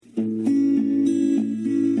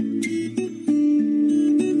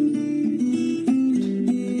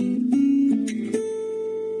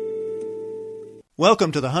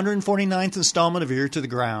Welcome to the 149th installment of Ear to the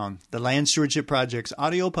Ground, the Land Stewardship Project's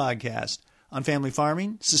audio podcast on family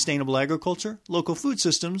farming, sustainable agriculture, local food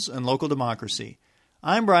systems, and local democracy.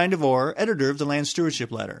 I'm Brian DeVore, editor of the Land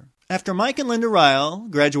Stewardship Letter. After Mike and Linda Ryle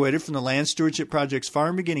graduated from the Land Stewardship Project's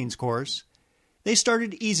Farm Beginnings course, they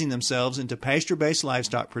started easing themselves into pasture-based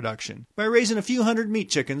livestock production by raising a few hundred meat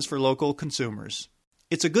chickens for local consumers.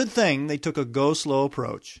 It's a good thing they took a go-slow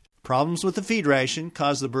approach. Problems with the feed ration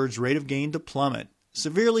caused the birds' rate of gain to plummet,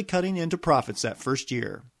 severely cutting into profits that first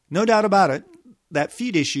year. No doubt about it, that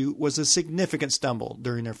feed issue was a significant stumble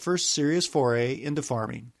during their first serious foray into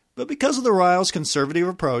farming. But because of the Ryles' conservative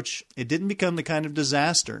approach, it didn't become the kind of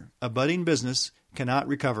disaster a budding business cannot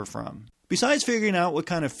recover from. Besides figuring out what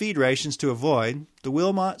kind of feed rations to avoid, the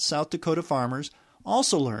Wilmot, South Dakota farmers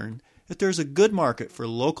also learned that there's a good market for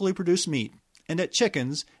locally produced meat and that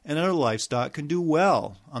chickens and other livestock can do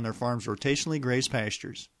well on their farm's rotationally grazed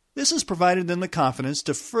pastures. This has provided them the confidence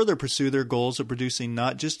to further pursue their goals of producing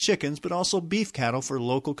not just chickens but also beef cattle for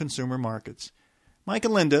local consumer markets. Mike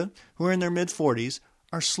and Linda, who are in their mid-40s,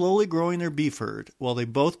 are slowly growing their beef herd while they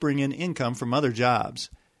both bring in income from other jobs.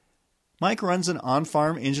 Mike runs an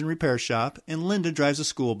on-farm engine repair shop and Linda drives a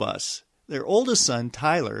school bus. Their oldest son,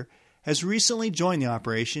 Tyler, has recently joined the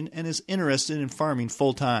operation and is interested in farming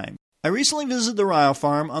full-time. I recently visited the Ryle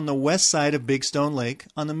farm on the west side of Big Stone Lake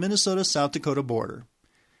on the Minnesota-South Dakota border.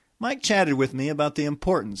 Mike chatted with me about the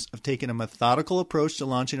importance of taking a methodical approach to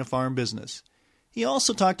launching a farm business. He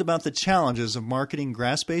also talked about the challenges of marketing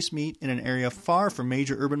grass-based meat in an area far from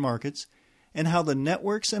major urban markets and how the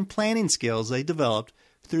networks and planning skills they developed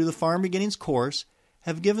through the Farm Beginnings course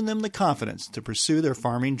have given them the confidence to pursue their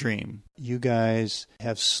farming dream. You guys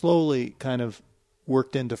have slowly kind of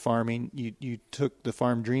worked into farming. You took the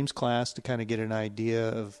Farm Dreams class to kind of get an idea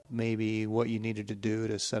of maybe what you needed to do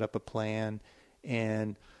to set up a plan,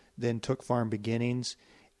 and then took Farm Beginnings.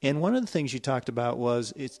 And one of the things you talked about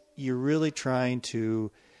was you're really trying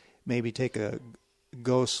to maybe take a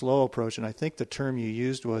go slow approach, and I think the term you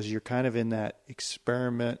used was you're kind of in that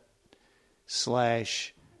experiment /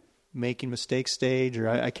 making mistakes stage, or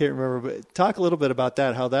I can't remember, but talk a little bit about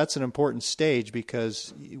that, how that's an important stage,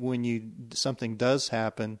 because when something does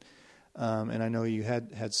happen, and I know you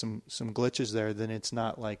had some glitches there, then it's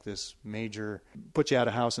not like this major put you out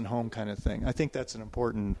of house and home kind of thing. I think that's an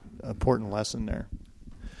important lesson there.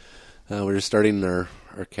 We're just starting our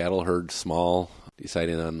cattle herd small,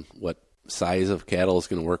 deciding on what size of cattle is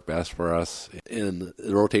going to work best for us. And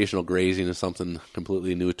the rotational grazing is something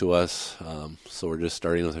completely new to us. So we're just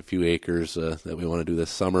starting with a few acres that we want to do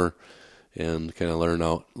this summer and kind of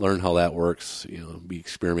learn how that works, be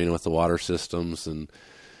experimenting with the water systems and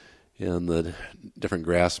the different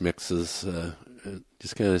grass mixes,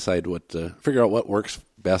 just kind of decide figure out what works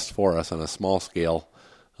best for us on a small scale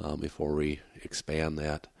before we expand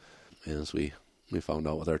that. And as we found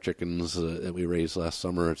out with our chickens that we raised last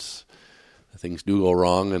summer, things do go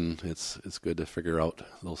wrong, and it's good to figure out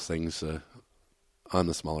those things on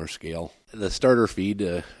the smaller scale. The starter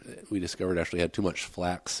feed, we discovered actually had too much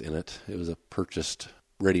flax in it. It was a purchased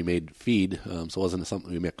ready-made feed, so it wasn't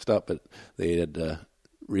something we mixed up, but they had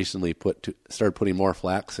recently started putting more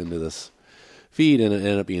flax into this feed, and it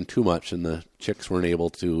ended up being too much, and the chicks weren't able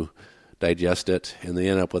to digest it, and they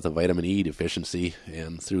ended up with a vitamin E deficiency.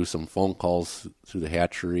 And through some phone calls through the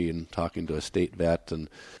hatchery and talking to a state vet, and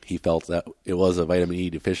he felt that it was a vitamin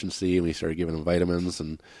E deficiency, and we started giving them vitamins,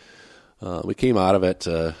 and we came out of it.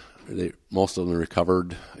 Most of them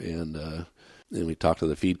recovered, and then we talked to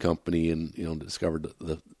the feed company, and discovered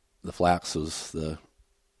the flax was the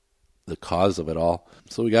cause of it all.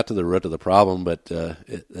 So we got to the root of the problem, but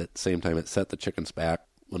at the same time, it set the chickens back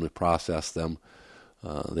when we processed them.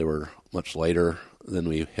 They were much lighter than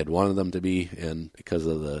we had wanted them to be, and because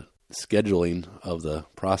of the scheduling of the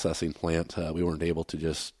processing plant, we weren't able to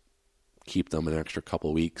just keep them an extra couple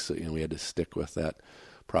of weeks. We had to stick with that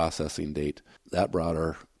processing date. That brought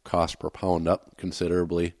our cost per pound up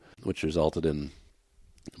considerably, which resulted in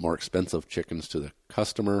more expensive chickens to the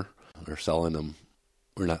customer.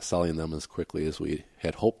 We're not selling them as quickly as we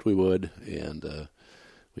had hoped we would, and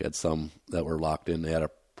we had some that were locked in at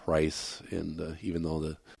a price, and even though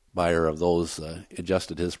the buyer of those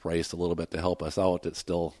adjusted his price a little bit to help us out, it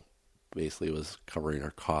still basically was covering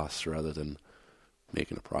our costs rather than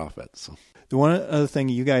making a profit. So the one other thing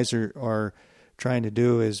you guys are trying to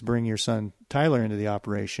do is bring your son Tyler into the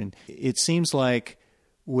operation. It seems like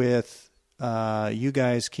with you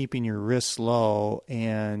guys keeping your risks low,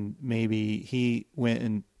 and maybe he went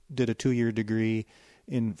and did a 2-year degree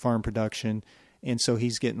in farm production, and so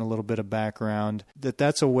he's getting a little bit of background.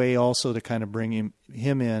 That's a way also to kind of bring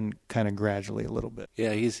him in kind of gradually a little bit.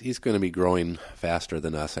 Yeah, he's going to be growing faster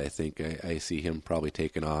than us, I think. I see him probably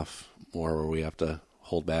taking off more where we have to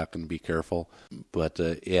hold back and be careful. But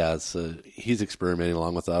he's experimenting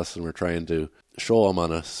along with us, and we're trying to show him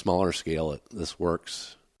on a smaller scale that this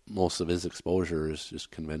works. Most of his exposure is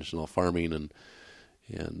just conventional farming, and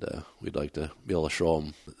we'd like to be able to show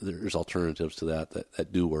them there's alternatives to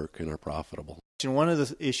that do work and are profitable. And one of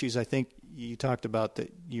the issues I think you talked about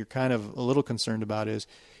that you're kind of a little concerned about is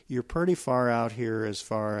you're pretty far out here as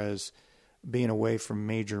far as being away from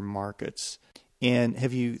major markets. And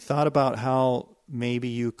have you thought about how maybe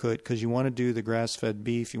you could, because you want to do the grass-fed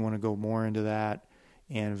beef, you want to go more into that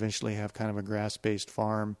and eventually have kind of a grass-based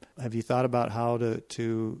farm. Have you thought about how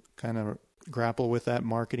to kind of grapple with that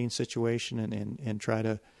marketing situation and try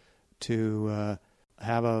to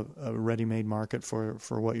have a ready-made market for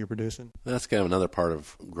what you're producing? That's kind of another part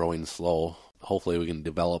of growing slow. Hopefully we can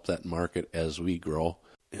develop that market as we grow.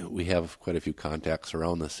 We have quite a few contacts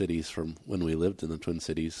around the cities from when we lived in the Twin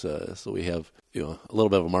Cities, so we have a little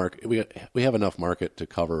bit of a market. We have enough market to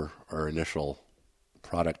cover our initial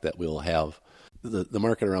product that we'll have. The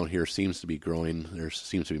market around here seems to be growing. There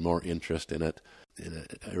seems to be more interest in it, and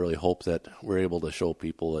I really hope that we're able to show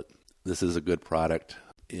people that this is a good product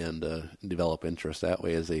and develop interest that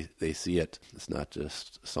way as they see it. It's not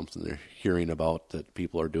just something they're hearing about that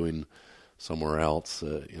people are doing somewhere else.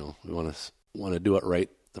 We want to do it right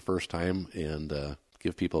the first time and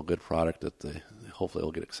give people a good product that they hopefully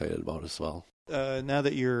will get excited about as well. Now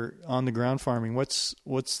that you're on the ground farming, what's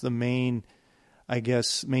the main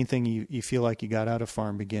thing you feel like you got out of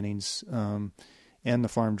Farm Beginnings and the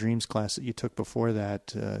Farm Dreams class that you took before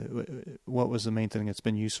that? What was the main thing that's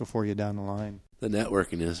been useful for you down the line? The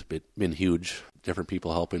networking has been huge. Different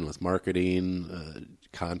people helping with marketing,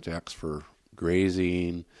 contacts for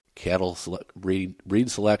grazing, cattle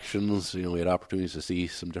breed selections. We had opportunities to see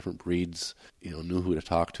some different breeds. Knew who to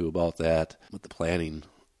talk to about that. But the planning,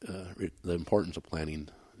 the importance of planning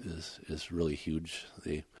is really huge.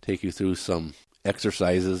 They take you through some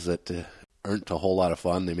exercises that aren't a whole lot of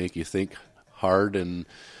fun. They make you think hard, and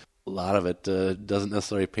a lot of it doesn't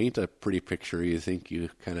necessarily paint a pretty picture. You think you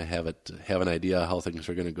kind of have an idea how things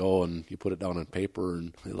are going to go, and you put it down on paper,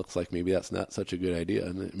 and it looks like maybe that's not such a good idea,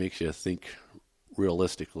 and it makes you think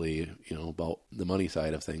realistically, about the money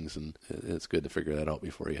side of things, and it's good to figure that out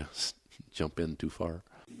before you jump in too far.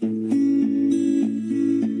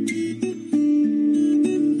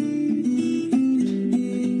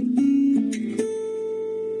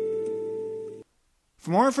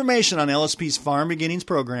 For more information on LSP's Farm Beginnings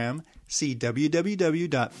program, see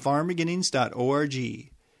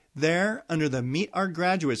www.farmbeginnings.org. There, under the Meet Our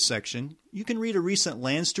Graduates section, you can read a recent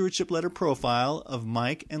Land Stewardship Letter profile of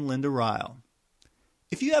Mike and Linda Ryle.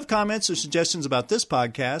 If you have comments or suggestions about this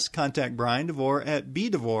podcast, contact Brian DeVore at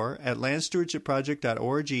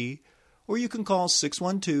bdevore@landstewardshipproject.org, or you can call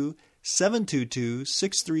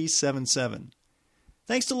 612-722-6377.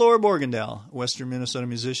 Thanks to Laura Borgendale, a Western Minnesota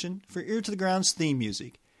musician, for Ear to the Ground's theme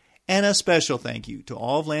music. And a special thank you to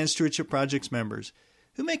all of Land Stewardship Project's members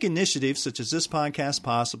who make initiatives such as this podcast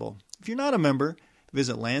possible. If you're not a member,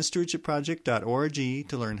 visit landstewardshipproject.org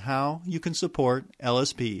to learn how you can support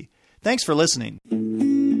LSP. Thanks for listening.